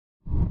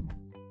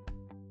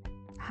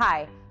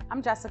Hi,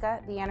 I'm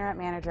Jessica, the Interim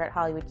Manager at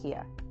Hollywood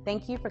Kia.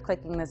 Thank you for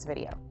clicking this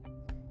video.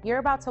 You're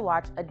about to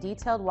watch a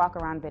detailed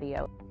walk-around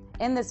video.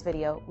 In this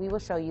video, we will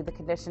show you the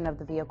condition of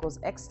the vehicle's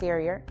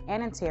exterior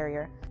and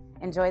interior.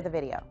 Enjoy the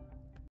video.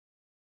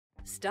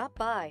 Stop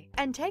by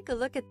and take a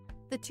look at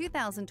the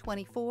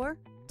 2024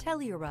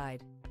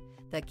 Telluride.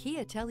 The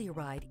Kia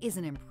Telluride is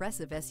an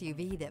impressive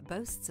SUV that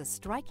boasts a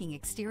striking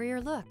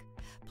exterior look,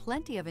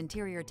 plenty of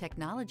interior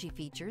technology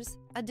features,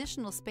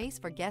 additional space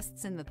for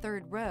guests in the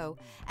third row,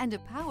 and a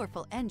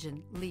powerful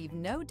engine leave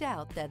no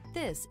doubt that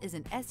this is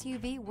an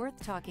SUV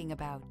worth talking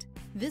about.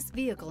 This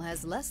vehicle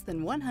has less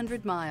than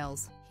 100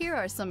 miles. Here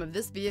are some of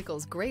this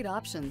vehicle's great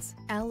options: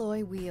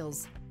 alloy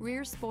wheels,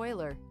 rear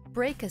spoiler,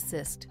 brake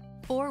assist,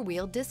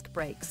 four-wheel disc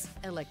brakes,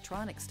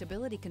 electronic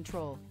stability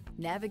control,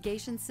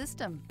 navigation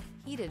system,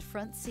 heated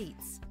front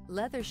seats,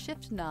 leather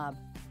shift knob,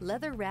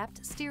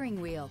 leather-wrapped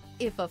steering wheel.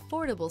 If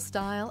affordable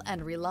style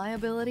and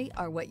reliability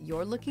are what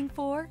you're looking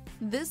for,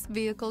 this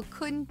vehicle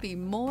couldn't be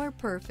more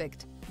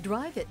perfect.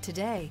 Drive it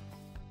today.